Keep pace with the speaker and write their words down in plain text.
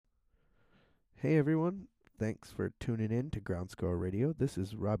Hey everyone, thanks for tuning in to Ground Score Radio. This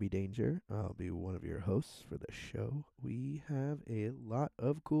is Robbie Danger. I'll be one of your hosts for the show. We have a lot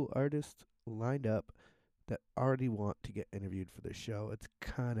of cool artists lined up that already want to get interviewed for the show. It's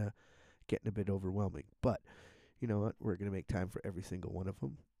kind of getting a bit overwhelming, but you know what? We're going to make time for every single one of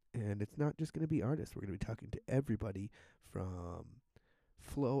them. And it's not just going to be artists. We're going to be talking to everybody from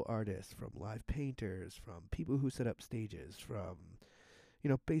flow artists, from live painters, from people who set up stages, from,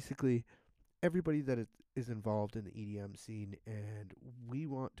 basically everybody that is involved in the EDM scene, and we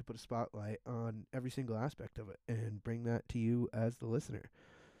want to put a spotlight on every single aspect of it and bring that to you as the listener.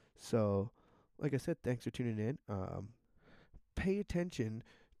 So, like I said, thanks for tuning in. Pay attention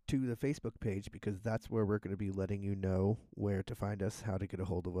to the Facebook page because that's where we're going to be letting you know where to find us, how to get a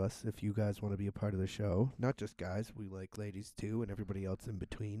hold of us. If you guys want to be a part of the show, not just guys, we like ladies too, and everybody else in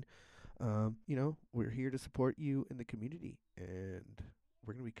between. We're here to support you in the community, and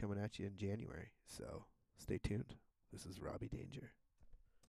we're going to be coming at you in January. So stay tuned. This is Robbie Danger.